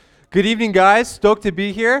Good evening, guys. Stoked to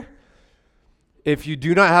be here. If you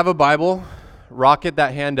do not have a Bible, rocket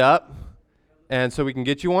that hand up, and so we can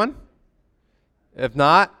get you one. If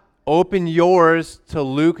not, open yours to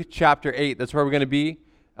Luke chapter 8. That's where we're going to be.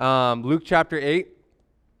 Luke chapter 8.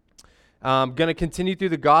 I'm going to continue through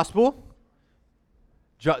the gospel.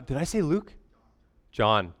 Did I say Luke?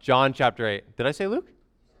 John chapter 8. Did I say Luke?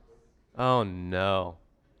 Oh, no.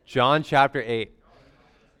 John chapter 8.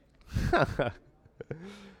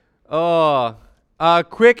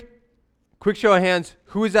 Quick show of hands.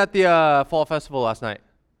 Who was at the fall festival last night?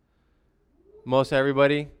 Most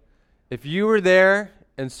everybody. If you were there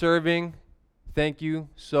and serving, thank you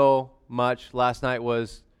so much. Last night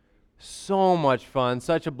was so much fun,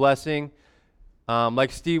 such a blessing.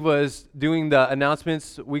 Like Steve was doing the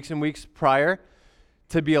announcements weeks and weeks prior,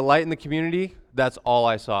 to be a light in the community, that's all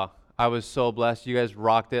I saw. I was so blessed. You guys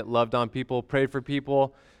rocked it, loved on people, prayed for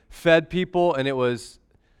people, fed people, and it was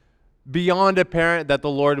beyond apparent that the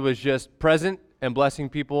Lord was just present and blessing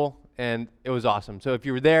people, and it was awesome. So if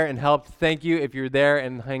you were there and helped, thank you. If you were there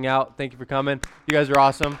and hang out, thank you for coming. You guys are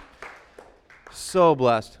awesome. So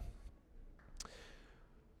blessed.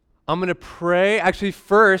 I'm going to pray. Actually,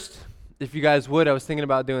 first, if you guys would, I was thinking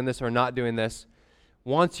about doing this or not doing this.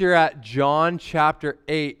 Once you're at John chapter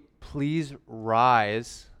 8, please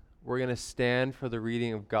rise. We're going to stand for the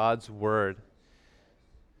reading of God's word.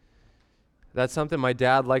 That's something my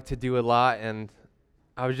dad liked to do a lot, and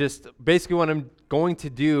I was just, basically what I'm going to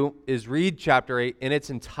do is read chapter 8 in its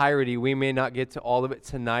entirety. We may not get to all of it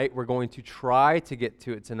tonight. We're going to try to get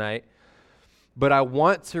to it tonight. But I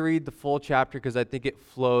want to read the full chapter because I think it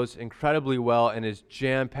flows incredibly well and is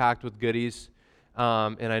jam-packed with goodies.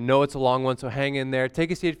 And I know it's a long one, so hang in there.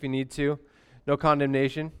 Take a seat if you need to. No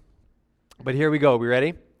condemnation. But here we go. We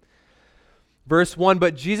ready? Verse 1,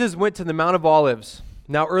 but Jesus went to the Mount of Olives.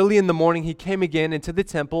 Now early in the morning he came again into the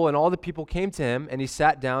temple, and all the people came to him, and he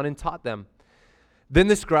sat down and taught them. Then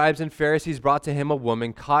the scribes and Pharisees brought to him a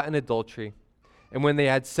woman caught in adultery. And when they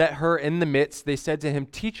had set her in the midst, they said to him,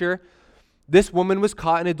 Teacher, this woman was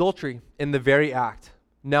caught in adultery in the very act.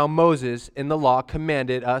 Now Moses in the law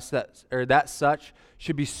commanded us that such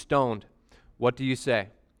should be stoned. What do you say?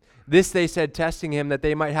 This they said, testing him, that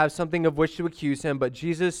they might have something of which to accuse him. But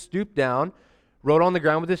Jesus stooped down, wrote on the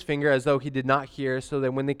ground with his finger as though he did not hear, so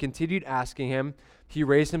that when they continued asking him, he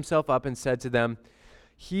raised himself up and said to them,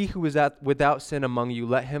 He who is without sin among you,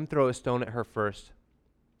 let him throw a stone at her first.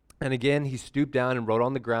 And again he stooped down and wrote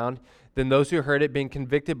on the ground. Then those who heard it, being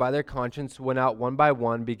convicted by their conscience, went out one by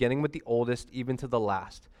one, beginning with the oldest, even to the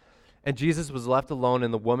last. And Jesus was left alone,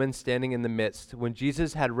 and the woman standing in the midst. When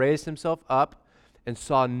Jesus had raised himself up and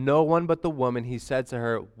saw no one but the woman, he said to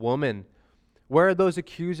her, Woman, where are those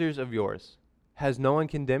accusers of yours? Has no one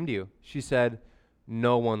condemned you? She said,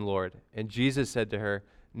 No one, Lord. And Jesus said to her,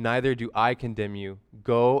 Neither do I condemn you.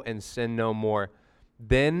 Go and sin no more.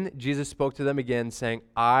 Then Jesus spoke to them again, saying,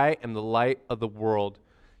 I am the light of the world.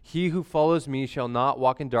 He who follows me shall not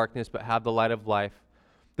walk in darkness, but have the light of life.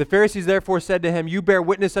 The Pharisees therefore said to him, You bear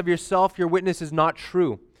witness of yourself, your witness is not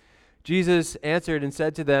true. Jesus answered and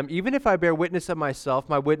said to them, Even if I bear witness of myself,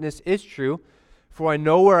 my witness is true, for I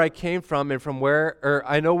know where I came from and where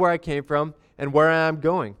I am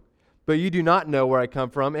going. But you do not know where I come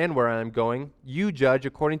from and where I am going. You judge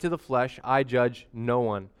according to the flesh, I judge no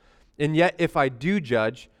one. And yet if I do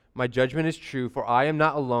judge, my judgment is true, for I am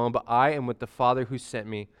not alone, but I am with the Father who sent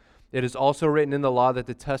me. It is also written in the law that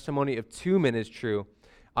the testimony of two men is true.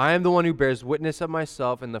 I am the one who bears witness of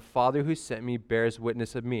myself, and the Father who sent me bears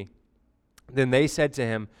witness of me. Then they said to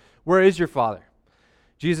him, Where is your Father?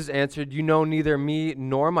 Jesus answered, You know neither me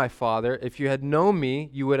nor my Father. If you had known me,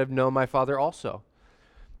 you would have known my Father also.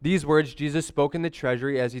 These words Jesus spoke in the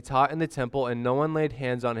treasury as he taught in the temple, and no one laid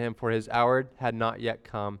hands on him, for his hour had not yet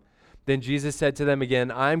come. Then Jesus said to them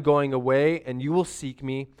again, I am going away, and you will seek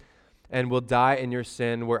me, and will die in your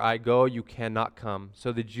sin. Where I go, you cannot come.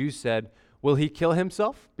 So the Jews said, Will he kill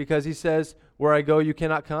himself? Because he says, Where I go, you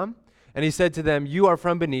cannot come? And he said to them, You are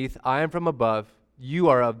from beneath, I am from above. You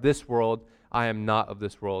are of this world, I am not of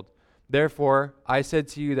this world. Therefore, I said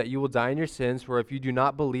to you that you will die in your sins, for if you do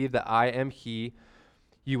not believe that I am he,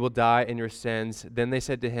 you will die in your sins. Then they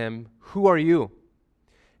said to him, Who are you?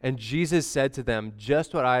 And Jesus said to them,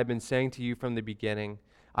 Just what I have been saying to you from the beginning.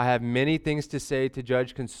 I have many things to say to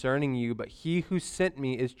judge concerning you, but he who sent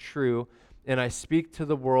me is true, and I speak to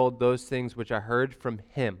the world those things which I heard from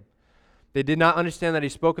him. They did not understand that he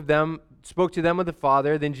spoke to them of the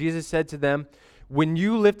Father. Then Jesus said to them, When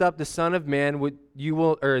you lift up the Son of Man,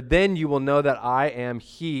 then you will know that I am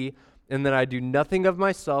he, and that I do nothing of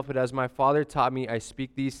myself, but as my Father taught me, I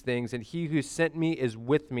speak these things. And he who sent me is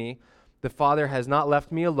with me. The Father has not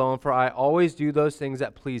left me alone, for I always do those things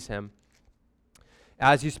that please him."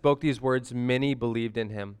 As he spoke these words, many believed in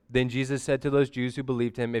him. Then Jesus said to those Jews who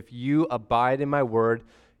believed him, "If you abide in my word,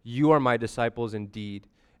 you are my disciples indeed,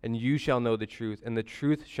 and you shall know the truth, and the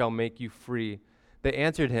truth shall make you free." They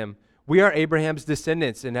answered him, "We are Abraham's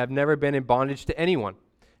descendants and have never been in bondage to anyone.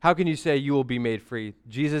 How can you say you will be made free?"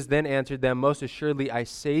 Jesus then answered them, "Most assuredly I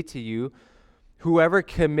say to you, whoever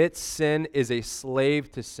commits sin is a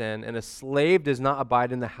slave to sin, and a slave does not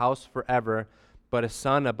abide in the house forever, but a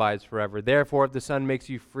son abides forever. Therefore, if the Son makes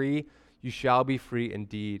you free, you shall be free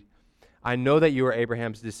indeed. I know that you are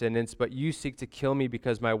Abraham's descendants, but you seek to kill me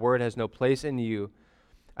because my word has no place in you.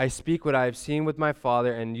 I speak what I have seen with my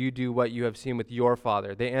father, and you do what you have seen with your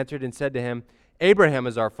father." They answered and said to him, "Abraham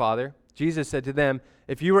is our father." Jesus said to them,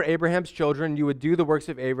 "If you were Abraham's children, you would do the works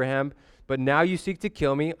of Abraham, but now you seek to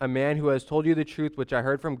kill me, a man who has told you the truth which I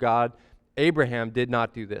heard from God. Abraham did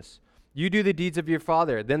not do this. You do the deeds of your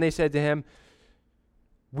father." Then they said to him,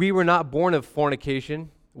 "We were not born of fornication.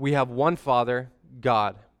 We have one Father,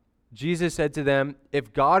 God." Jesus said to them,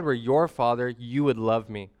 "If God were your Father, you would love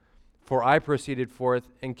me, for I proceeded forth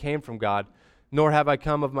and came from God, nor have I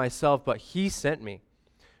come of myself, but he sent me.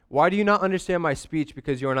 Why do you not understand my speech?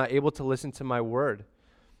 Because you are not able to listen to my word.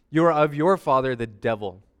 You are of your father, the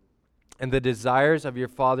devil, and the desires of your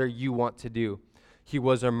father you want to do. He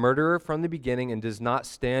was a murderer from the beginning and does not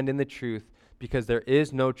stand in the truth, because there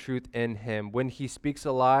is no truth in him. When he speaks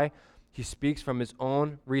a lie, he speaks from his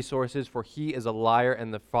own resources, for he is a liar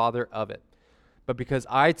and the father of it. But because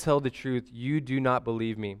I tell the truth, you do not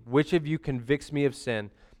believe me. Which of you convicts me of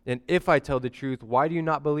sin? And if I tell the truth, why do you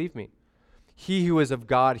not believe me? He who is of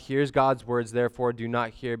God hears God's words, therefore do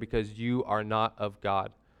not hear, because you are not of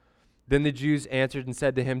God." Then the Jews answered and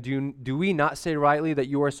said to him, Do we not say rightly that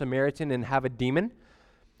you are Samaritan and have a demon?"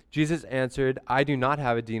 Jesus answered, "I do not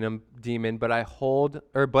have a demon, but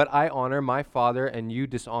I honor my Father, and you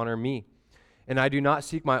dishonor me. And I do not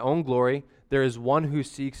seek my own glory. There is one who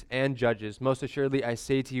seeks and judges. Most assuredly I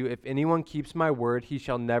say to you, if anyone keeps my word, he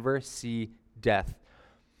shall never see death."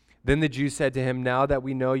 Then the Jews said to him, "Now that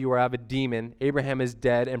we know you are of a demon, Abraham is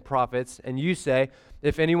dead and prophets, and you say,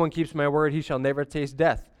 if anyone keeps my word, he shall never taste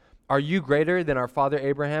death. Are you greater than our father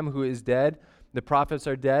Abraham, who is dead? The prophets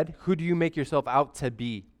are dead. Who do you make yourself out to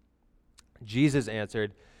be?" Jesus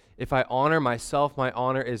answered, "If I honor myself, my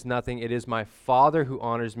honor is nothing. It is my Father who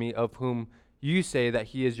honors me, of whom you say that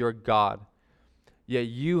he is your God. Yet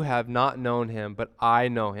you have not known him, but I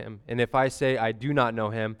know him. And if I say I do not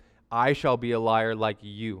know him, I shall be a liar like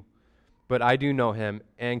you. But I do know him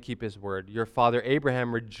and keep his word. Your father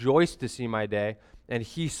Abraham rejoiced to see my day, and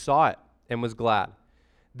he saw it and was glad."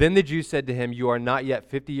 Then the Jews said to him, "You are not yet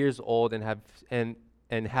 50 years old, and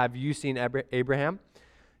have you seen Abraham?"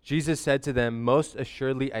 Jesus said to them, "Most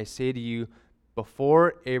assuredly I say to you,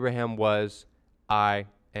 before Abraham was, I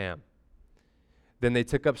am." Then they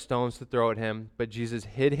took up stones to throw at him, but Jesus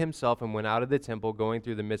hid himself and went out of the temple, going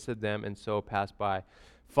through the midst of them, and so passed by.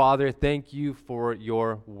 Father, thank you for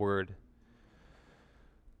your word.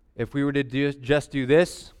 If we were to just do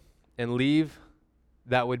this and leave,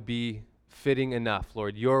 that would be fitting enough,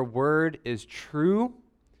 Lord. Your word is true,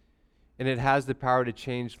 and it has the power to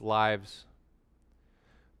change lives.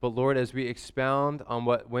 But Lord, as we expound on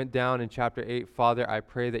what went down in chapter 8, Father, I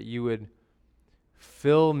pray that you would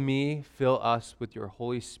fill us with your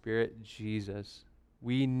Holy Spirit, Jesus.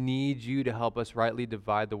 We need you to help us rightly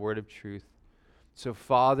divide the word of truth. So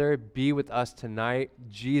Father, be with us tonight.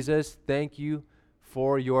 Jesus, thank you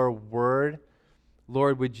for your word.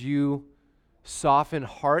 Lord, would you soften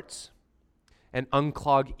hearts and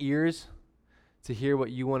unclog ears to hear what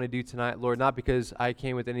you want to do tonight, Lord, not because I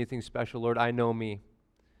came with anything special, Lord, I know me.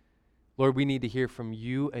 Lord, we need to hear from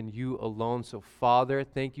you and you alone. So, Father,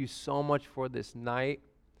 thank you so much for this night.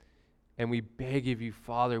 And we beg of you,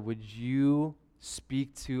 Father, would you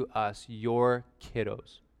speak to us, your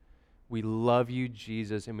kiddos? We love you,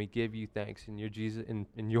 Jesus, and we give you thanks in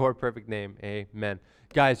your perfect name. Amen.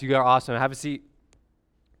 Guys, you are awesome. Have a seat.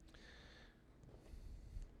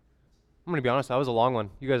 I'm going to be honest, that was a long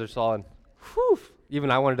one. You guys are solid. Whew.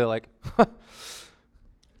 Even I wanted to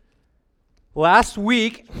Last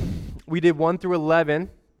week, we did 1 through 11.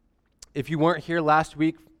 If you weren't here last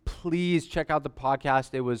week, please check out the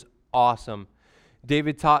podcast. It was awesome.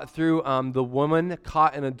 David taught through the woman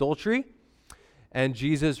caught in adultery and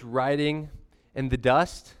Jesus riding in the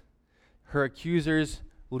dust, her accusers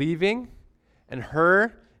leaving, and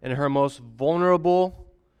her in her most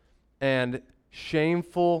vulnerable and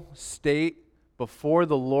shameful state before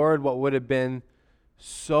the Lord, what would have been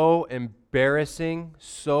so embarrassing,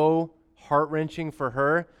 so heart-wrenching for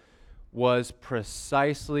her, was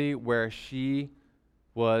precisely where she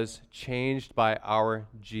was changed by our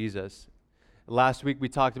Jesus. Last week we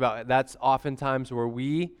talked about that's oftentimes where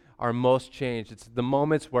we are most changed. It's the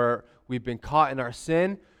moments where we've been caught in our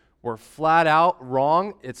sin, we're flat out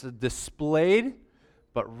wrong, it's displayed,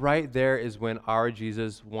 but right there is when our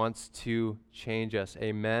Jesus wants to change us.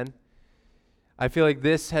 Amen. I feel like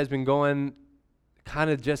this has been going kind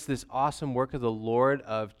of just this awesome work of the Lord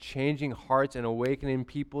of changing hearts and awakening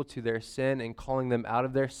people to their sin and calling them out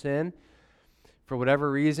of their sin. For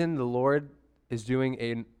whatever reason, the Lord is doing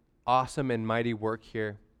an awesome and mighty work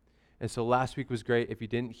here. And so last week was great. If you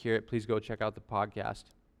didn't hear it, please go check out the podcast.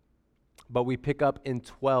 But we pick up in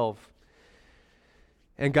 12.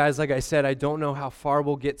 And guys, like I said, I don't know how far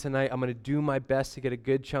we'll get tonight. I'm going to do my best to get a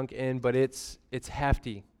good chunk in, but it's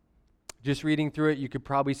hefty. Just reading through it, you could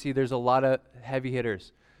probably see there's a lot of heavy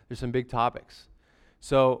hitters. There's some big topics.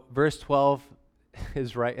 So verse 12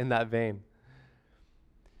 is right in that vein.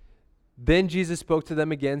 Then Jesus spoke to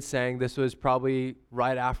them again, saying, this was probably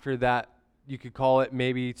right after that, you could call it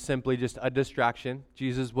maybe simply just a distraction.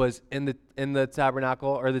 Jesus was in the tabernacle,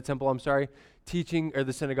 or the temple, teaching, or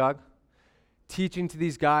the synagogue, teaching to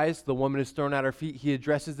these guys. The woman is thrown at her feet. He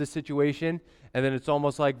addresses the situation, and then it's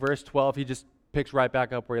almost like verse 12, he just picks right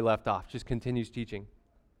back up where he left off, just continues teaching.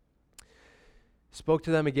 Spoke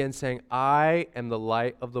to them again, saying, I am the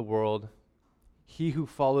light of the world. He who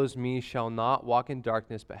follows me shall not walk in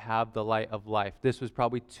darkness, but have the light of life. This was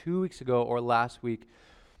probably 2 weeks ago or last week.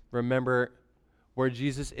 Remember where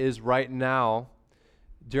Jesus is right now.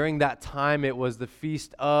 During that time, it was the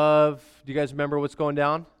Feast of, do you guys remember what's going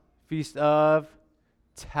down? Feast of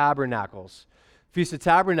Tabernacles. Feast of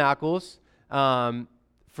Tabernacles,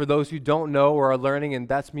 for those who don't know or are learning, and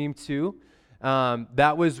that's me too,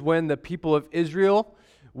 that was when the people of Israel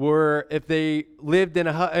were, if they lived in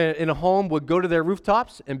a home, would go to their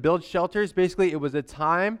rooftops and build shelters. Basically, it was a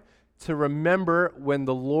time to remember when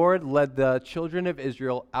the Lord led the children of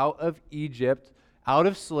Israel out of Egypt, out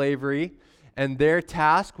of slavery, and their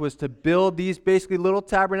task was to build these basically little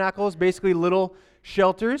tabernacles, basically little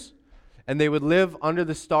shelters, and they would live under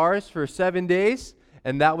the stars for 7 days.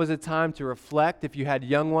 And that was a time to reflect. If you had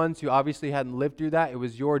young ones who obviously hadn't lived through that, it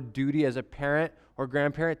was your duty as a parent or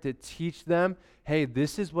grandparent to teach them, hey,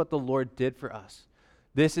 this is what the Lord did for us.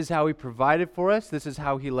 This is how he provided for us. This is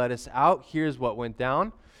how he let us out. Here's what went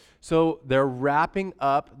down. So they're wrapping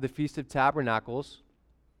up the Feast of Tabernacles.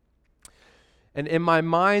 And in my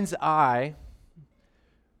mind's eye,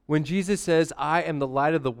 when Jesus says, I am the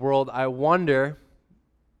light of the world, I wonder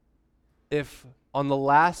if on the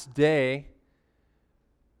last day,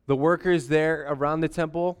 the workers there around the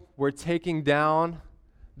temple were taking down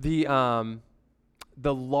the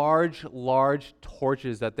large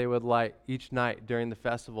torches that they would light each night during the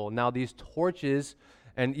festival. Now these torches,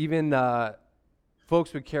 and even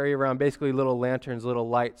folks would carry around basically little lanterns, little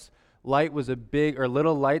lights.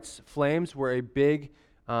 Little lights, flames were a big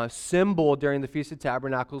symbol during the Feast of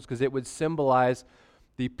Tabernacles because it would symbolize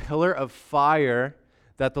the pillar of fire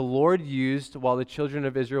that the Lord used while the children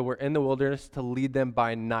of Israel were in the wilderness to lead them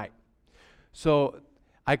by night. So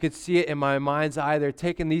I could see it in my mind's eye. They're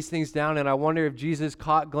taking these things down, and I wonder if Jesus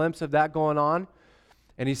caught a glimpse of that going on.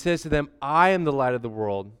 And he says to them, I am the light of the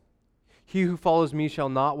world. He who follows me shall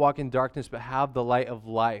not walk in darkness, but have the light of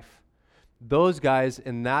life. Those guys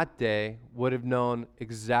in that day would have known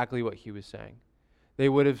exactly what he was saying. They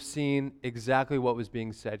would have seen exactly what was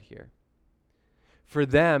being said here. For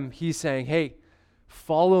them, he's saying, hey,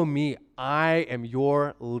 follow me. I am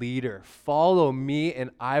your leader. Follow me,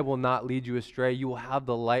 and I will not lead you astray. You will have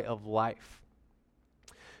the light of life.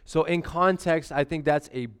 So in context, I think that's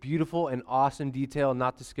a beautiful and awesome detail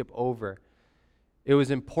not to skip over. It was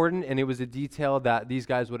important, and it was a detail that these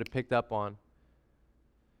guys would have picked up on.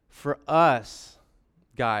 For us,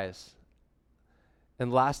 guys,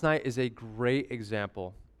 and last night is a great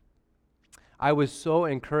example. I was so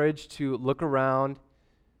encouraged to look around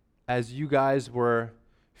as you guys were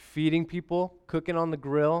feeding people, cooking on the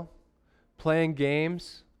grill, playing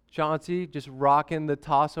games, Chauncey just rocking the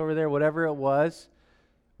toss over there, whatever it was,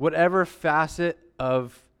 whatever facet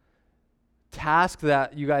of task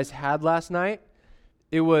that you guys had last night,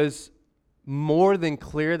 it was more than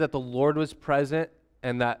clear that the Lord was present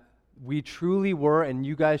and that we truly were, and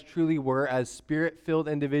you guys truly were, as spirit-filled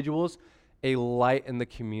individuals, a light in the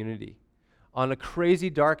community. On a crazy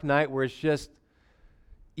dark night where it's just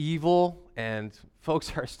evil and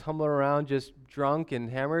folks are stumbling around just drunk and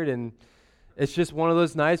hammered, and it's just one of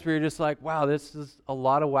those nights where you're just like, wow, this is a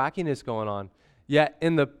lot of wackiness going on. Yet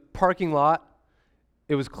in the parking lot,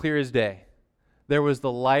 it was clear as day. There was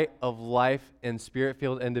the light of life in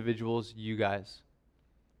spirit-filled individuals, you guys.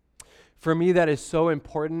 for me, that is so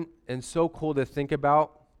important and so cool to think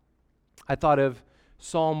about. I thought of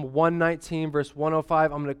Psalm 119, verse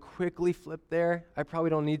 105. I'm going to quickly flip there. I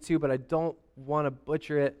probably don't need to, but I don't want to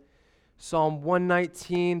butcher it. Psalm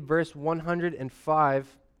 119, verse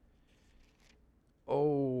 105.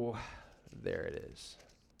 Oh, there it is.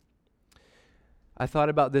 I thought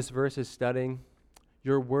about this verse as studying.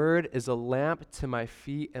 Your word is a lamp to my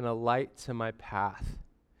feet and a light to my path.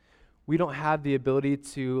 We don't have the ability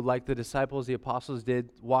to, like the disciples, the apostles did,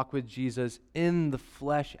 walk with Jesus in the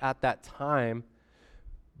flesh at that time.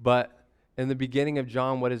 But in the beginning of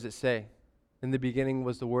John, what does it say? In the beginning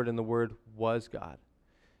was the Word, and the Word was God.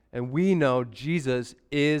 And we know Jesus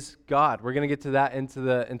is God. We're going to get to that into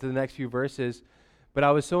the next few verses. But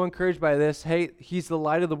I was so encouraged by this. Hey, he's the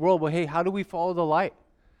light of the world. Well, hey, how do we follow the light?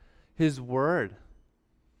 His Word.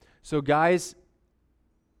 So guys,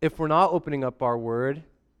 if we're not opening up our Word,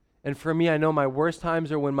 and for me, I know my worst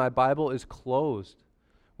times are when my Bible is closed.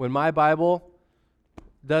 When my Bible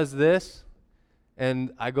does this,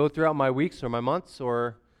 and I go throughout my weeks or my months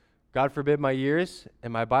or, God forbid, my years,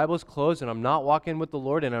 and my Bible is closed, and I'm not walking with the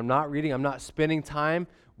Lord, and I'm not reading, I'm not spending time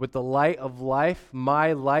with the light of life,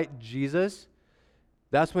 my light, Jesus,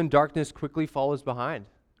 that's when darkness quickly follows behind,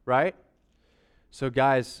 right? So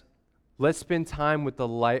guys, let's spend time with the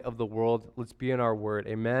light of the world. Let's be in our Word.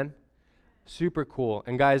 Amen? Super cool.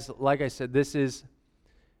 And guys, like I said, this is,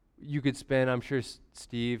 you could spend, I'm sure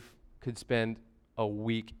Steve could spend a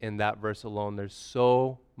week in that verse alone. There's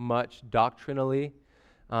so much doctrinally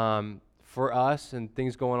for us and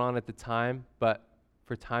things going on at the time, but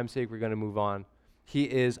for time's sake, we're going to move on. He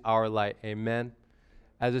is our light. Amen?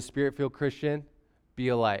 As a Spirit-filled Christian, be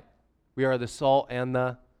a light. We are the salt and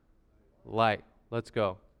the light. Let's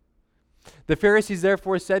go. The Pharisees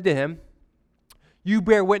therefore said to him, you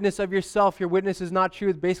bear witness of yourself. Your witness is not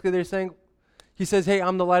true. Basically, they're saying, he says, hey,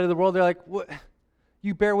 I'm the light of the world. They're like, what?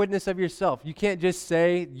 You bear witness of yourself. You can't just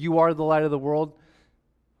say you are the light of the world.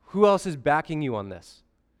 Who else is backing you on this?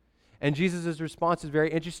 And Jesus' response is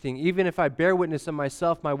very interesting. Even if I bear witness of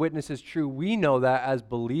myself, my witness is true. We know that as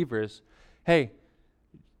believers. Hey,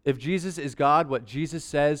 if Jesus is God, what Jesus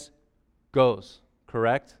says goes,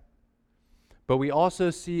 correct? But we also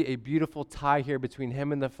see a beautiful tie here between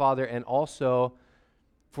him and the Father, and also,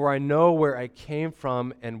 for I know where I came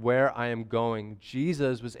from and where I am going.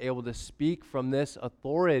 Jesus was able to speak from this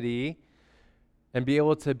authority and be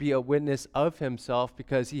able to be a witness of himself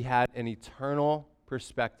because he had an eternal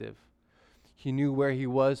perspective. He knew where he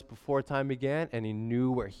was before time began, and he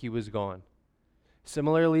knew where he was going.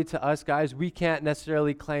 Similarly to us, guys, we can't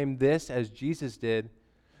necessarily claim this as Jesus did,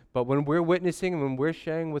 but when we're witnessing, when we're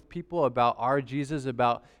sharing with people about our Jesus,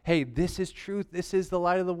 about, hey, this is truth, this is the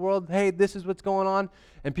light of the world, hey, this is what's going on,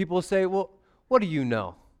 and people say, well, what do you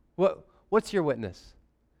know? What's your witness?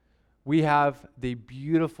 We have the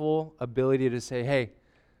beautiful ability to say, hey,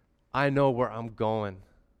 I know where I'm going.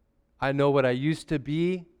 I know what I used to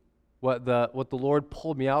be, what the Lord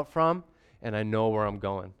pulled me out from, and I know where I'm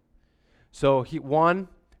going. So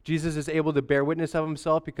Jesus is able to bear witness of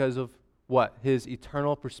himself because of what? His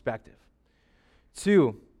eternal perspective.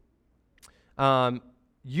 2,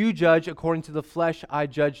 you judge according to the flesh, I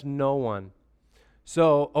judge no one.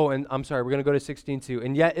 So, and I'm sorry, we're going to go to 16:2.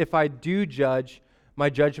 And yet if I do judge, my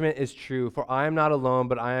judgment is true, for I am not alone,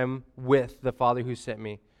 but I am with the Father who sent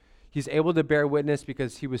me. He's able to bear witness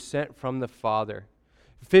because he was sent from the Father.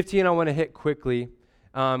 15, I want to hit quickly.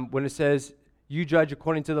 When it says, you judge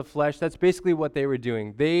according to the flesh, that's basically what they were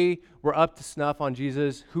doing. They were up to snuff on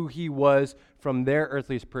Jesus, who he was from their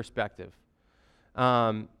earthly perspective.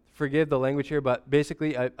 Forgive the language here, but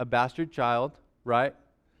basically a bastard child, right?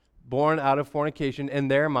 Born out of fornication in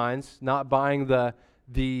their minds, not buying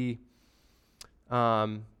the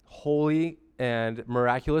holy and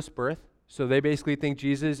miraculous birth. So they basically think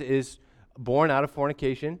Jesus is born out of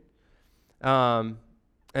fornication.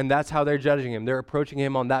 And that's how they're judging him. They're approaching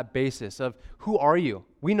him on that basis of, who are you?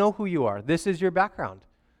 We know who you are. This is your background.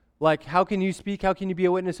 Like, how can you speak? How can you be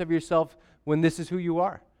a witness of yourself when this is who you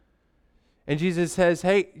are? And Jesus says,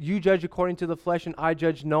 hey, you judge according to the flesh and I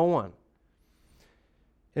judge no one.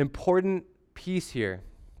 Important piece here,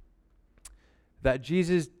 that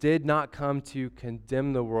Jesus did not come to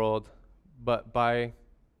condemn the world, but by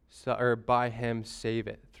him save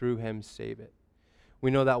it, through him save it.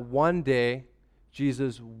 We know that one day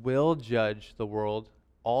Jesus will judge the world.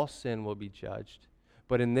 All sin will be judged.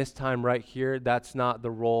 But in this time right here, that's not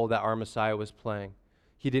the role that our Messiah was playing.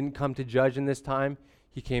 He didn't come to judge in this time.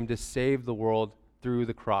 He came to save the world through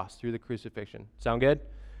the cross, through the crucifixion. Sound good?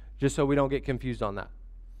 Just so we don't get confused on that.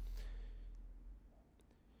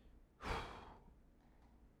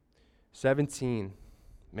 17.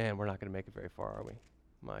 Man, we're not going to make it very far, are we?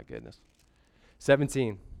 My goodness.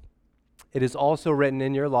 17. It is also written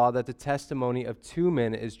in your law that the testimony of two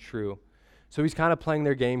men is true. So he's kind of playing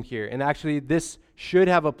their game here. And actually, this should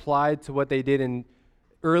have applied to what they did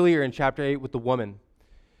earlier in chapter 8 with the woman.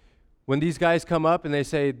 When these guys come up and they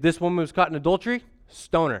say, this woman was caught in adultery,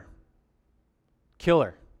 stone her, kill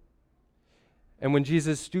her. And when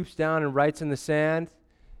Jesus stoops down and writes in the sand,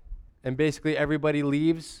 and basically everybody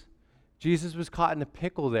leaves, Jesus was caught in a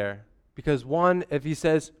pickle there. Because one, if he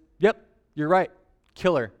says, yep, you're right,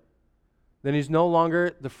 kill her, then he's no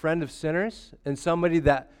longer the friend of sinners and somebody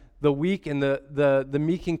that the weak and the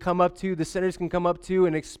meek can come up to, the sinners can come up to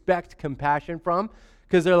and expect compassion from.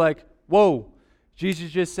 Because they're like, whoa,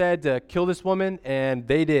 Jesus just said to kill this woman, and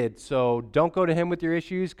they did. So don't go to him with your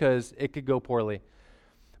issues because it could go poorly.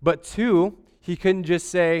 But two, he couldn't just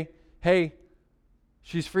say, hey,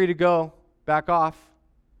 she's free to go, back off,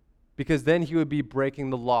 because then he would be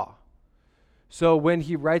breaking the law. So when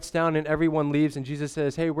he writes down and everyone leaves and Jesus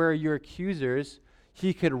says, hey, where are your accusers?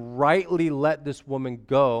 He could rightly let this woman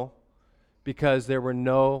go because there were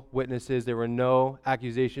no witnesses, there were no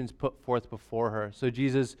accusations put forth before her. So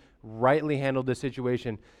Jesus rightly handled the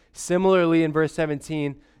situation. Similarly, in verse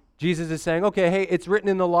 17, Jesus is saying, okay, hey, it's written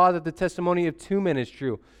in the law that the testimony of two men is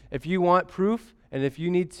true. If you want proof and if you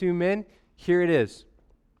need two men, here it is.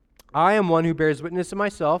 I am one who bears witness of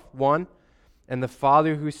myself, one, and the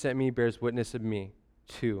Father who sent me bears witness of me,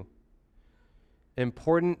 two.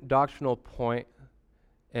 Important doctrinal point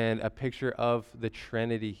and a picture of the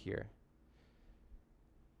Trinity here.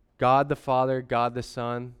 God the Father, God the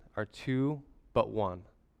Son are two but one.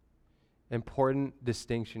 Important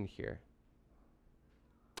distinction here.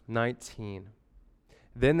 19.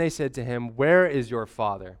 Then they said to him, where is your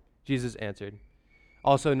Father? Jesus answered.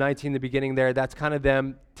 Also 19, the beginning there, that's kind of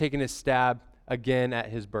them taking a stab again at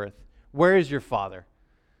his birth. Where is your Father?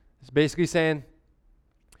 It's basically saying,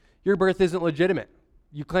 your birth isn't legitimate.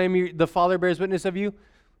 You claim the Father bears witness of you.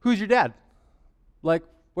 Who's your dad? Like,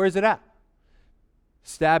 where's it at?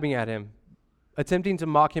 Stabbing at him, attempting to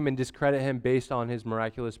mock him and discredit him based on his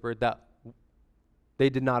miraculous birth that they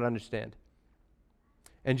did not understand.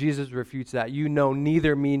 And Jesus refutes that. You know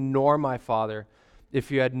neither me nor my Father. If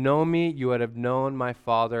you had known me, you would have known my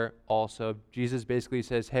Father also. Jesus basically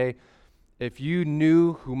says, hey, if you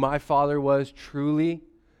knew who my Father was truly,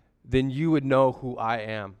 then you would know who I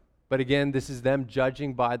am. But again, this is them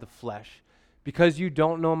judging by the flesh. Because you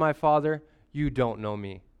don't know my Father, you don't know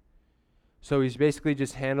me. So he's basically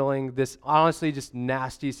just handling this honestly just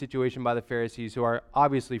nasty situation by the Pharisees who are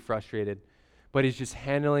obviously frustrated. But he's just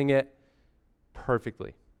handling it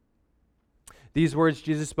perfectly. These words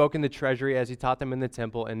Jesus spoke in the treasury as he taught them in the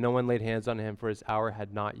temple, and no one laid hands on him, for his hour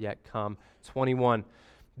had not yet come. 21.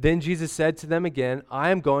 Then Jesus said to them again, I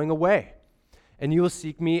am going away, and you will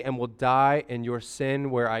seek me and will die in your sin.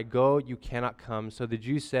 Where I go, you cannot come. So the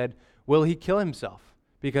Jews said, will he kill himself?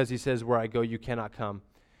 Because he says, where I go, you cannot come.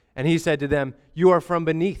 And he said to them, you are from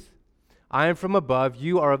beneath. I am from above.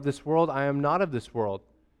 You are of this world. I am not of this world.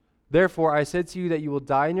 Therefore, I said to you that you will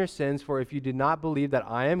die in your sins, for if you did not believe that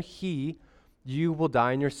I am he, you will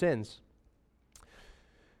die in your sins.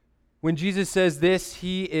 When Jesus says this,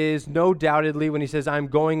 he is no doubtedly, when he says, I'm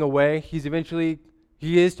going away, he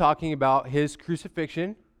is talking about his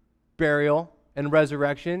crucifixion, burial, and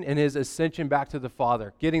resurrection, and his ascension back to the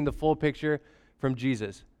Father, getting the full picture from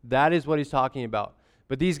Jesus. That is what he's talking about.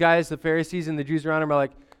 But these guys, the Pharisees and the Jews around him, are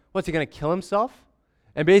like, what's he going to kill himself?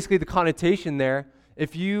 And basically the connotation there,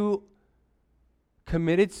 if you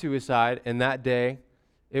committed suicide in that day,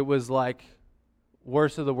 it was like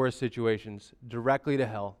worst of the worst situations, directly to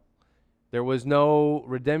hell. There was no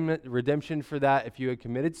redemption for that. If you had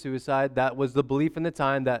committed suicide, that was the belief in the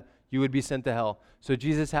time that you would be sent to hell. So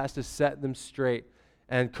Jesus has to set them straight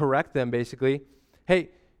and correct them basically.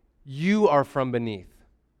 Hey, you are from beneath,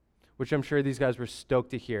 which I'm sure these guys were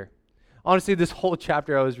stoked to hear. Honestly, this whole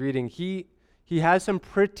chapter I was reading, he has some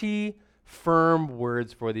pretty firm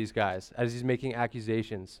words for these guys as he's making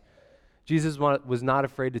accusations. Jesus was not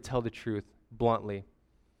afraid to tell the truth bluntly.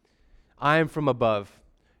 I am from above.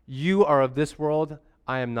 You are of this world.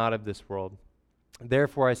 I am not of this world.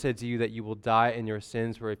 Therefore, I said to you that you will die in your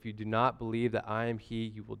sins, for if you do not believe that I am he,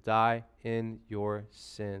 you will die in your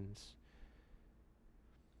sins.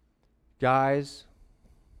 Guys,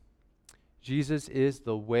 Jesus is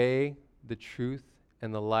the way, the truth,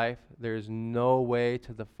 and the life. There is no way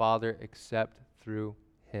to the Father except through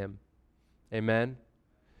him. Amen?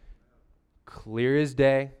 Clear as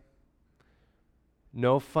day.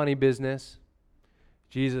 No funny business.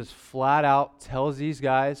 Jesus flat out tells these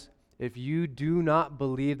guys, if you do not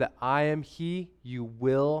believe that I am he, you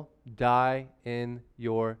will die in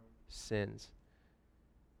your sins.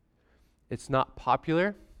 It's not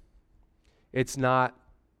popular. It's not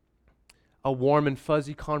a warm and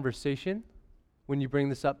fuzzy conversation when you bring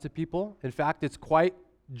this up to people. In fact, it's quite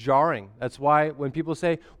jarring. That's why when people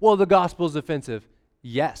say, well, the gospel is offensive.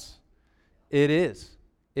 Yes, it is.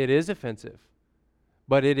 It is offensive,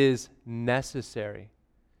 but it is necessary.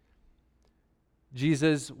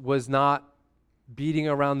 Jesus was not beating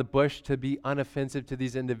around the bush to be unoffensive to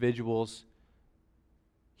these individuals.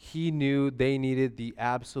 He knew they needed the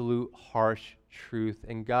absolute harsh truth.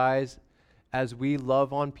 And guys, as we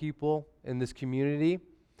love on people in this community,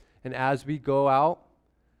 and as we go out,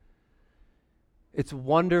 it's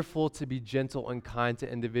wonderful to be gentle and kind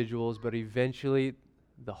to individuals, but eventually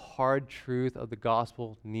the hard truth of the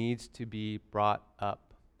gospel needs to be brought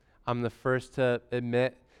up. I'm the first to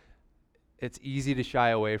admit it's easy to shy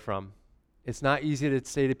away from. It's not easy to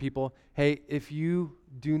say to people, hey, if you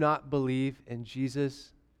do not believe in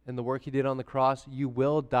Jesus and the work he did on the cross, you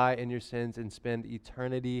will die in your sins and spend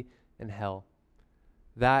eternity in hell.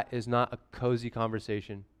 That is not a cozy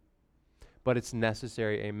conversation, but it's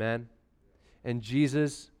necessary, amen? And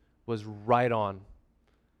Jesus was right on.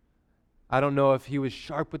 I don't know if he was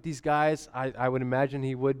sharp with these guys. I would imagine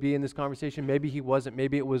he would be in this conversation. Maybe he wasn't.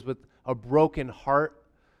 Maybe it was with a broken heart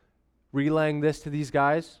relaying this to these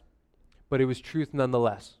guys, but it was truth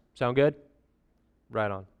nonetheless. Sound good? Right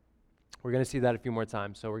on. We're going to see that a few more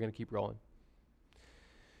times, so we're going to keep rolling.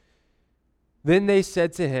 Then they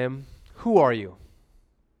said to him, who are you?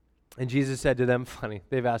 And Jesus said to them, funny,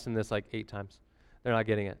 they've asked him this like 8 times. They're not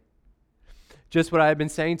getting it. Just what I have been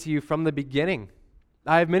saying to you from the beginning.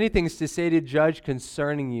 I have many things to say to judge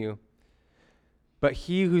concerning you, but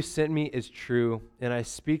he who sent me is true, and I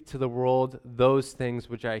speak to the world those things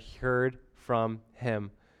which I heard from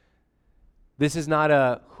him. This is not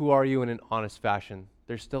a who are you in an honest fashion.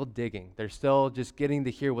 They're still digging. They're still just getting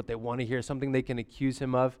to hear what they want to hear, something they can accuse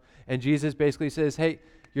him of. And Jesus basically says, hey,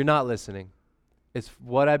 you're not listening. It's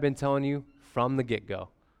what I've been telling you from the get-go.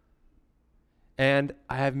 And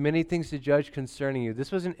I have many things to judge concerning you.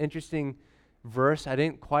 This was an interesting verse. I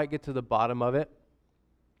didn't quite get to the bottom of it.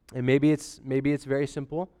 And maybe it's very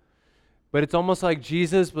simple. But it's almost like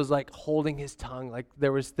Jesus was like holding his tongue. Like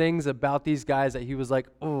there was things about these guys that he was like,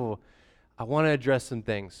 oh, I want to address some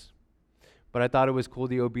things. But I thought it was cool,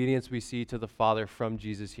 the obedience we see to the Father from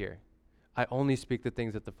Jesus here. I only speak the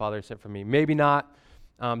things that the Father said for me. Maybe not.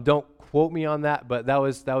 Don't quote me on that, but that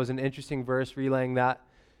was an interesting verse relaying that.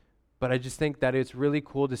 But I just think that it's really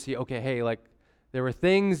cool to see, okay, hey, like there were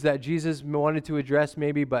things that Jesus wanted to address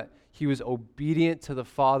maybe, but he was obedient to the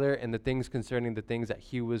Father and the things concerning the things that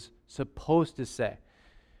he was supposed to say.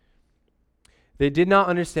 They did not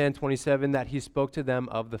understand, 27, that he spoke to them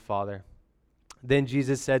of the Father. Then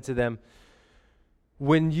Jesus said to them,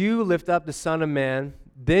 when you lift up the Son of Man,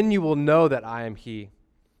 then you will know that I am he,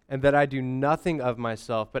 and that I do nothing of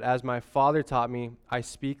myself, but as my Father taught me, I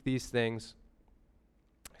speak these things.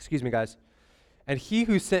 Excuse me, guys. And he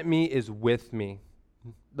who sent me is with me.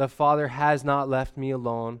 The Father has not left me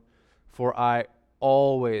alone, for I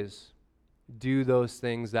always do those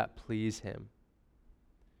things that please him.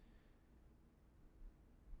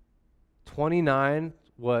 29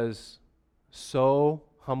 was so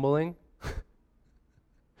humbling.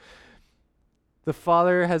 The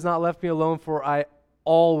Father has not left me alone, for I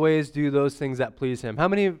always do those things that please him. How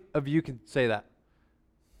many of you can say that?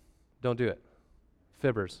 Don't do it.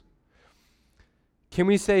 Fibbers. Can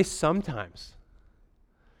we say sometimes?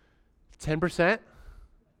 10%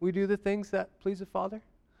 we do the things that please the Father?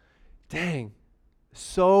 Dang,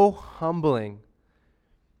 so humbling.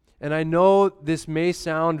 And I know this may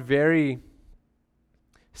sound very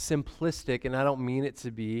simplistic, and I don't mean it to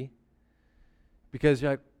be, because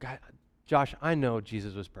you're like, God, Josh, I know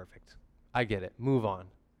Jesus was perfect. I get it. Move on.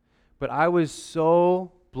 But I was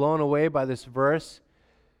so blown away by this verse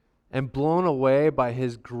and blown away by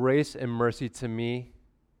his grace and mercy to me,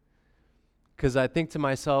 because I think to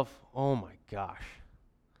myself, oh my gosh,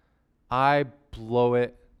 I blow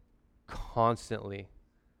it constantly.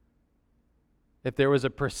 If there was a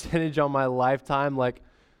percentage on my lifetime, like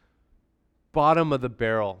bottom of the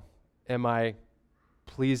barrel, am I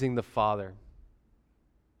pleasing the Father?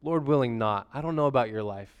 Lord willing, not. I don't know about your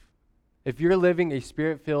life. If you're living a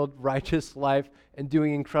spirit-filled, righteous life and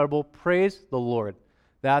doing incredible, praise the Lord.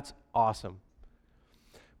 That's awesome.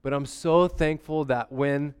 But I'm so thankful that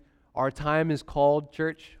when our time is called,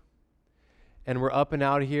 church, and we're up and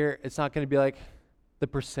out of here, it's not going to be like the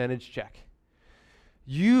percentage check.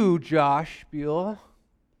 You, Josh Beal,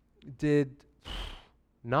 did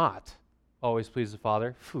not always please the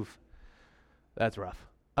Father. Phew, that's rough.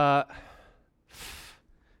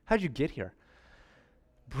 How'd you get here?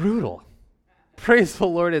 Brutal. Praise the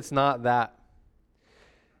Lord, it's not that.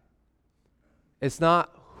 It's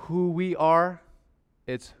not who we are,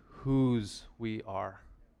 it's whose we are.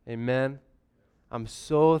 Amen. I'm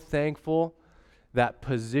so thankful that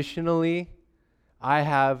positionally I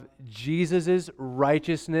have Jesus'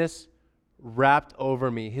 righteousness wrapped over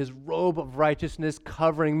me, his robe of righteousness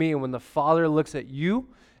covering me. And when the Father looks at you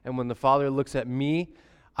and when the Father looks at me,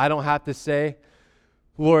 I don't have to say,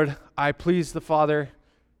 Lord, I please the Father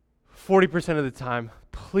 40% of the time.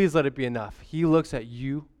 Please let it be enough. He looks at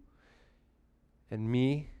you and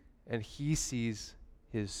me, and he sees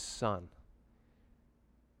his Son.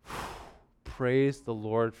 Praise the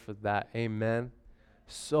Lord for that. Amen.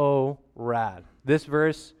 So rad. This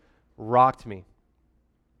verse rocked me.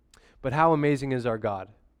 But how amazing is our God?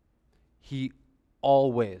 He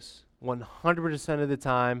always, 100% of the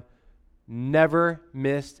time, never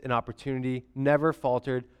missed an opportunity, never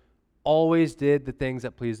faltered, always did the things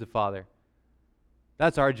that pleased the Father.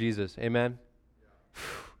 That's our Jesus. Amen.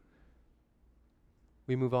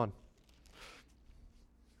 We move on.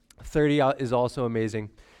 30 is also amazing.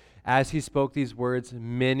 As he spoke these words,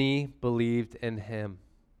 many believed in him.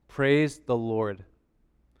 Praise the Lord.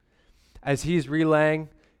 As he's relaying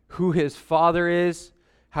who his Father is,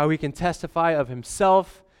 how he can testify of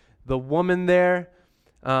himself, the woman there,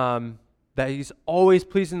 that he's always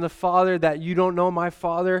pleasing the Father, that you don't know my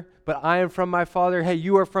Father, but I am from my Father. Hey,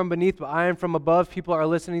 you are from beneath, but I am from above. People are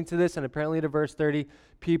listening to this, and apparently to verse 30,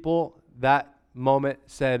 people that moment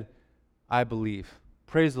said, I believe.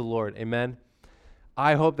 Praise the Lord. Amen.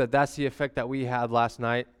 I hope that that's the effect that we had last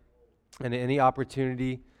night, and any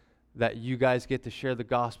opportunity that you guys get to share the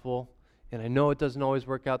gospel. And I know it doesn't always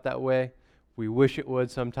work out that way. We wish it would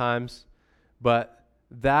sometimes, but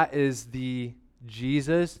that is the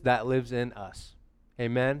Jesus that lives in us.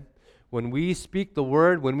 Amen. When we speak the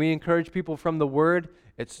word, when we encourage people from the word,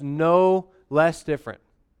 it's no less different.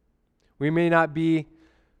 We may not be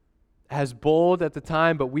as bold at the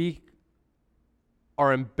time, but we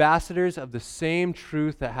are ambassadors of the same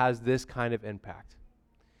truth that has this kind of impact.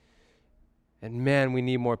 And man, we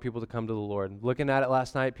need more people to come to the Lord. Looking at it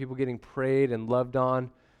last night, people getting prayed and loved on,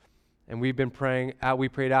 and we've been praying. We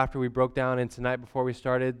prayed after we broke down, and tonight before we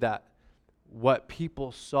started, that what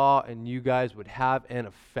people saw in you guys would have an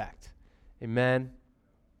effect. Amen.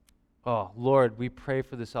 Oh, Lord, we pray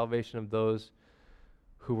for the salvation of those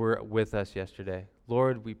who were with us yesterday.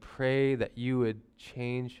 Lord, we pray that you would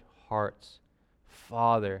change hearts.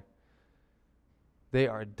 Father, they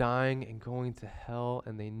are dying and going to hell,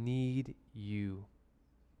 and they need you.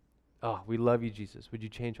 Oh, we love you, Jesus. Would you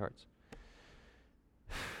change hearts?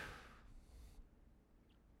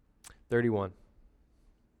 31.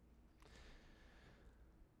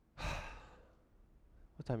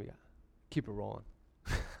 What time you got? Keep it rolling.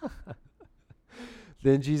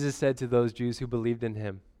 Then Jesus said to those Jews who believed in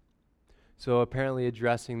him, so apparently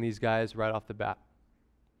addressing these guys right off the bat,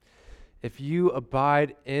 if you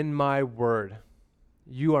abide in my word,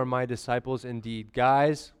 you are my disciples indeed.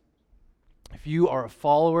 Guys, if you are a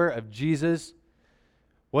follower of Jesus,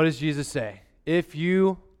 what does Jesus say? If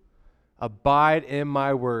you abide in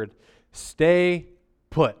my word, stay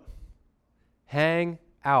put, hang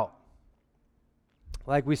out.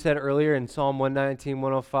 Like we said earlier in Psalm 119,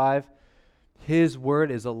 105, his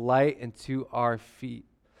word is a light unto our feet.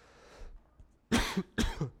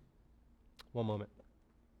 One moment.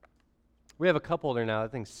 We have a cup holder now.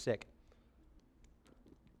 That thing's sick.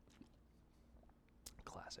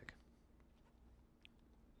 Classic.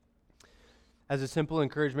 As a simple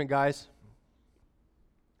encouragement, guys,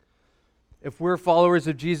 if we're followers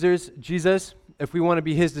of Jesus, if we want to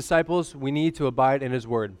be his disciples, we need to abide in his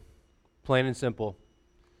word. Plain and simple.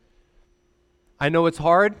 I know it's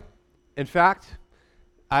hard. In fact,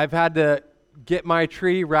 I've had to get my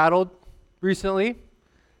tree rattled recently,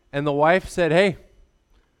 and the wife said, hey,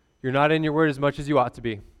 you're not in your word as much as you ought to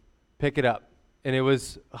be. Pick it up. And it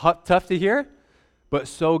was tough to hear, but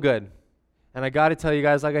so good. And I got to tell you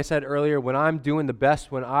guys, like I said earlier, when I'm doing the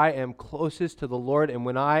best, when I am closest to the Lord, and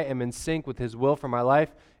when I am in sync with his will for my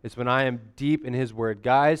life, it's when I am deep in his word.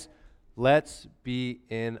 Guys, let's be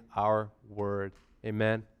in our word.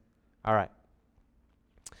 Amen. All right.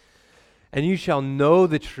 And you shall know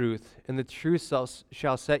the truth, and the truth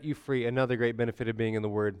shall set you free. Another great benefit of being in the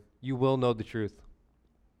word. You will know the truth.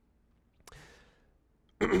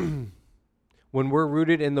 When we're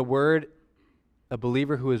rooted in the word, a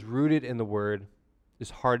believer who is rooted in the word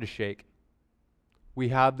is hard to shake. We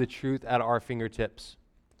have the truth at our fingertips.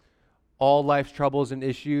 All life's troubles and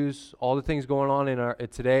issues, all the things going on in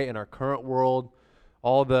today, in our current world,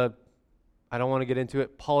 all the, I don't want to get into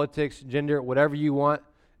it, politics, gender, whatever you want,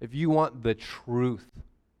 if you want the truth,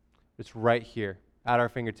 it's right here at our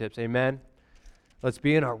fingertips. Amen? Let's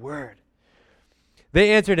be in our word.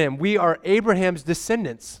 They answered him, "We are Abraham's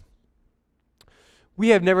descendants. We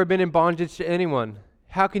have never been in bondage to anyone.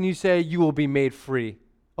 How can you say you will be made free?"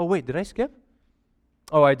 Oh, wait, did I skip?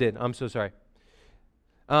 Oh, I did. I'm so sorry.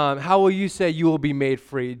 How will you say you will be made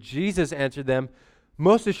free? Jesus answered them,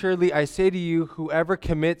 "Most assuredly, I say to you, whoever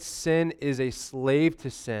commits sin is a slave to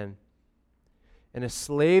sin. And a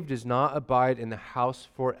slave does not abide in the house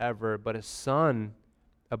forever, but a son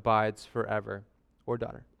abides forever," or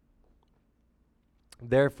daughter.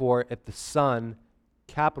 "Therefore, if the Son,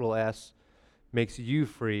 capital S, makes you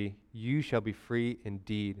free, you shall be free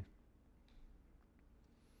indeed."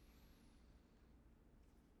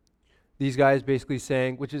 These guys basically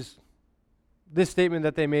saying, which is this statement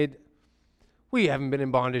that they made, "We haven't been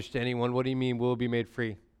in bondage to anyone. What do you mean we'll be made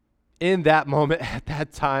free?" In that moment, at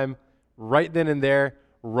that time, right then and there,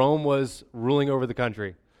 Rome was ruling over the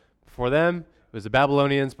country. Before them, it was the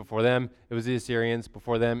Babylonians. Before them, it was the Assyrians.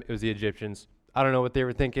 Before them, it was the Egyptians. I don't know what they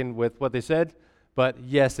were thinking with what they said, but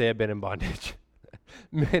yes, they had been in bondage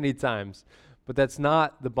many times. But that's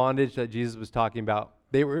not the bondage that Jesus was talking about.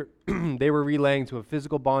 They were they were relaying to a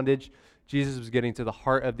physical bondage. Jesus was getting to the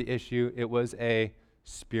heart of the issue. It was a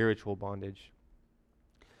spiritual bondage.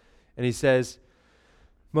 And he says,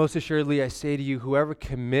 "Most assuredly, I say to you, whoever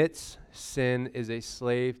commits sin is a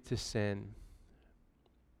slave to sin."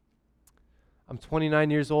 I'm 29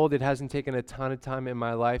 years old. It hasn't taken a ton of time in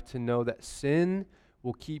my life to know that sin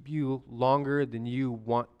will keep you longer than you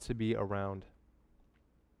want to be around.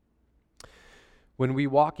 When we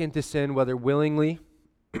walk into sin, whether willingly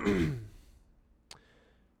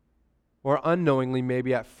or unknowingly,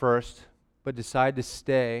 maybe at first, but decide to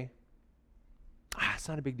stay, it's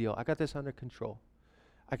not a big deal. I got this under control.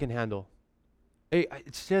 I can handle. Hey,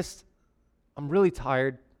 it's just, I'm really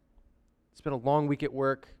tired. It's been a long week at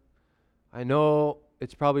work. I know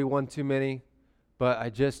it's probably one too many, but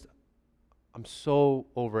I'm so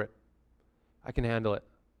over it. I can handle it.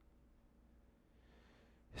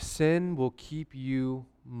 Sin will keep you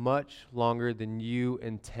much longer than you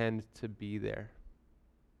intend to be there.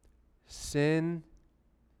 Sin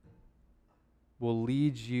will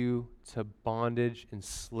lead you to bondage and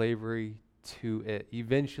slavery to it.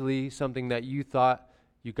 Eventually, something that you thought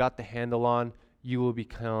you got the handle on, you will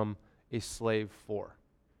become a slave for.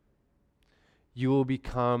 You will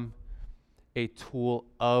become a tool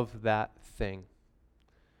of that thing.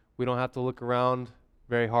 We don't have to look around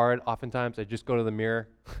very hard. Oftentimes, I just go to the mirror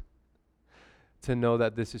to know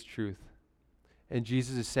that this is truth. And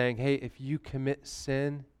Jesus is saying, hey, if you commit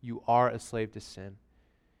sin, you are a slave to sin.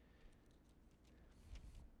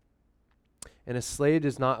 And a slave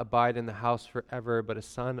does not abide in the house forever, but a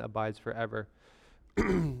son abides forever.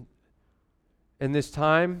 In this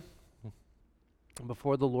time,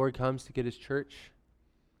 before the Lord comes to get his church,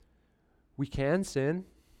 we can sin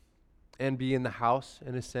and be in the house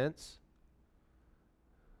in a sense.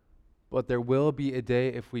 But there will be a day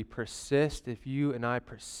if we persist, if you and I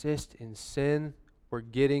persist in sin, we're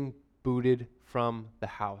getting booted from the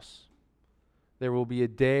house. There will be a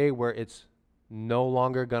day where it's no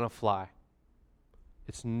longer going to fly.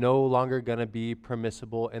 It's no longer going to be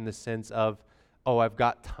permissible in the sense of, oh, I've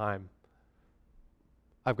got time.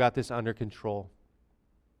 I've got this under control.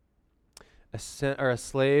 A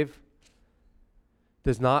slave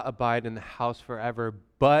does not abide in the house forever,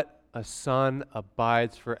 but a son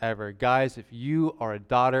abides forever. Guys, if you are a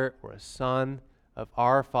daughter or a son of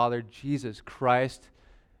our Father Jesus Christ,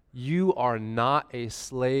 you are not a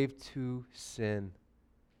slave to sin.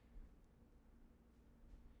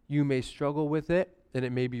 You may struggle with it, and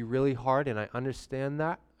it may be really hard, and I understand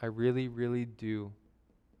that. I really, really do.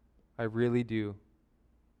 I really do.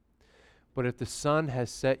 But if the Son has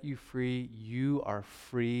set you free, you are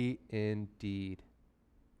free indeed.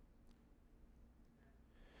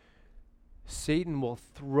 Satan will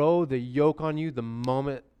throw the yoke on you the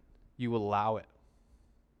moment you allow it.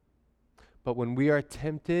 But when we are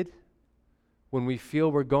tempted, when we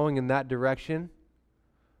feel we're going in that direction,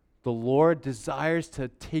 the Lord desires to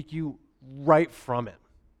take you right from it.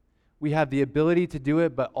 We have the ability to do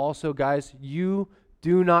it, but also, guys, you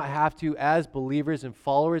do not have to, as believers and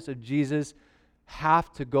followers of Jesus,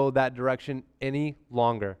 have to go that direction any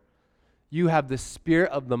longer. You have the Spirit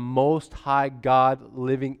of the Most High God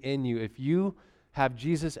living in you. If you have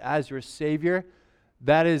Jesus as your Savior,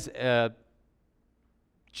 that is a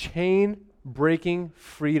chain-breaking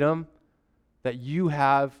freedom that you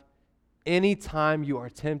have anytime you are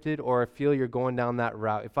tempted or feel you're going down that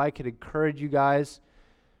route. If I could encourage you guys,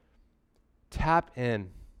 tap in.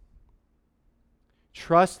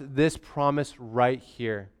 Trust this promise right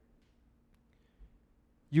here.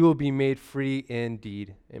 You will be made free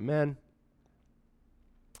indeed. Amen.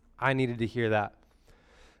 I needed to hear that.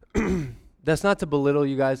 That's not to belittle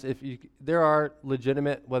you guys. There are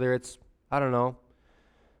legitimate, whether it's, I don't know,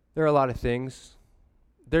 there are a lot of things.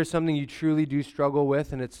 There's something you truly do struggle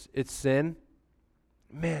with, and it's sin.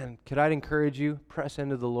 Man, could I encourage you, press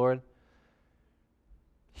into the Lord.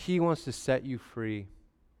 He wants to set you free.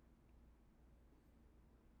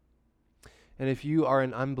 And if you are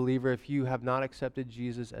an unbeliever, if you have not accepted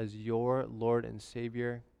Jesus as your Lord and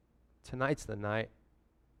Savior, tonight's the night.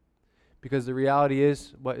 Because the reality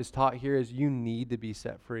is, what is taught here is you need to be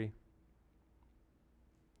set free.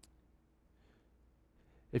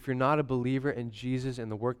 If you're not a believer in Jesus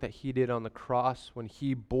and the work that he did on the cross when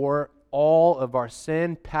he bore all of our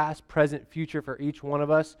sin, past, present, future for each one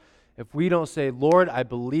of us, if we don't say, Lord, I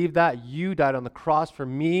believe that you died on the cross for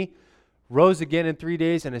me, rose again in 3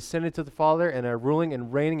 days and ascended to the Father and are ruling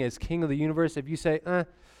and reigning as King of the universe, if you say,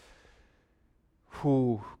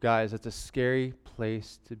 guys, that's a scary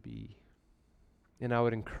place to be. And I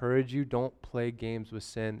would encourage you, don't play games with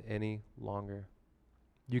sin any longer.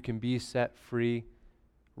 You can be set free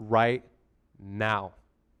right now.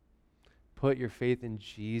 Put your faith in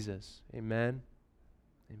Jesus. Amen.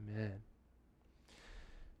 Amen.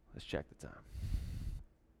 Let's check the time.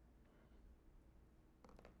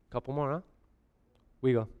 Couple more, huh?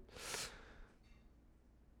 We go.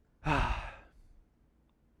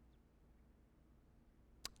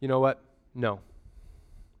 You know what? No.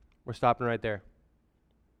 We're stopping right there.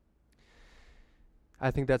 I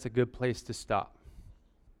think that's a good place to stop.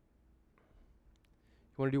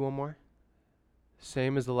 You want to do one more?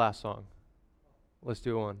 Same as the last song. Let's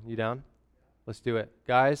do one. You down? Let's do it.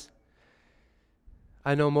 Guys,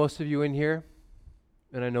 I know most of you in here,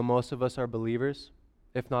 and I know most of us are believers,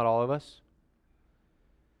 if not all of us.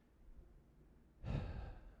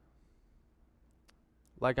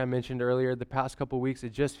 Like I mentioned earlier, the past couple weeks,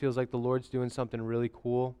 it just feels like the Lord's doing something really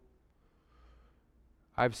cool.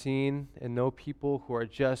 I've seen and know people who are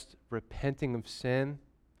just repenting of sin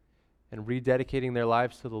and rededicating their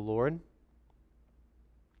lives to the Lord,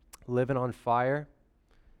 living on fire.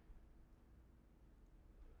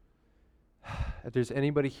 If there's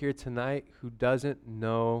anybody here tonight who doesn't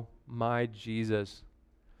know my Jesus,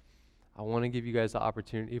 I want to give you guys the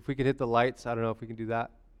opportunity. If we could hit the lights, I don't know if we can do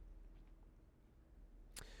that.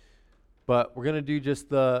 But we're going to do just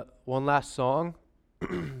the one last song.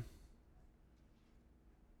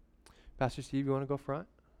 Pastor Steve, you want to go front?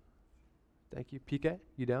 Thank you. PK,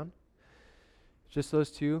 you down? Just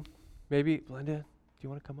those two. Maybe, Glenda, do you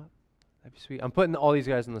want to come up? That'd be sweet. I'm putting all these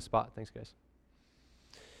guys on the spot. Thanks, guys.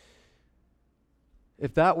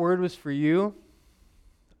 If that word was for you,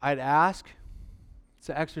 I'd ask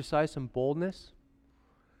to exercise some boldness.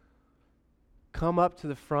 Come up to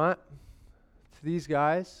the front to these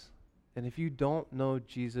guys. And if you don't know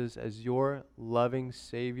Jesus as your loving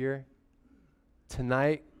Savior,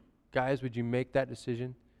 tonight, guys, would you make that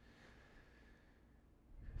decision?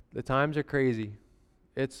 The times are crazy.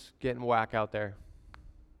 It's getting whack out there.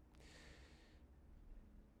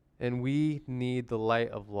 And we need the light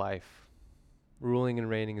of life ruling and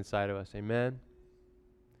reigning inside of us. Amen?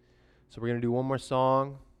 So we're going to do one more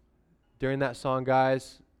song. During that song,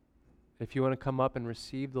 guys, if you want to come up and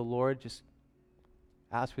receive the Lord, just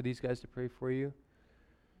ask for these guys to pray for you.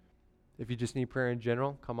 If you just need prayer in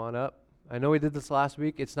general, come on up. I know we did this last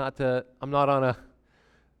week. I'm not on a,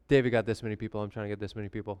 David got this many people, I'm trying to get this many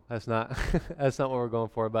people. That's not what we're going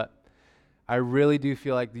for. But I really do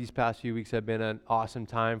feel like these past few weeks have been an awesome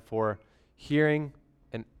time for hearing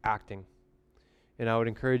and acting. And I would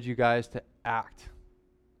encourage you guys to act.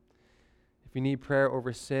 If you need prayer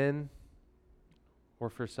over sin or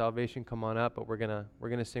for salvation, come on up. But we're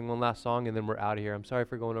gonna sing one last song and then we're out of here. I'm sorry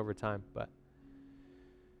for going over time, but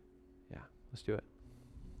yeah, let's do it.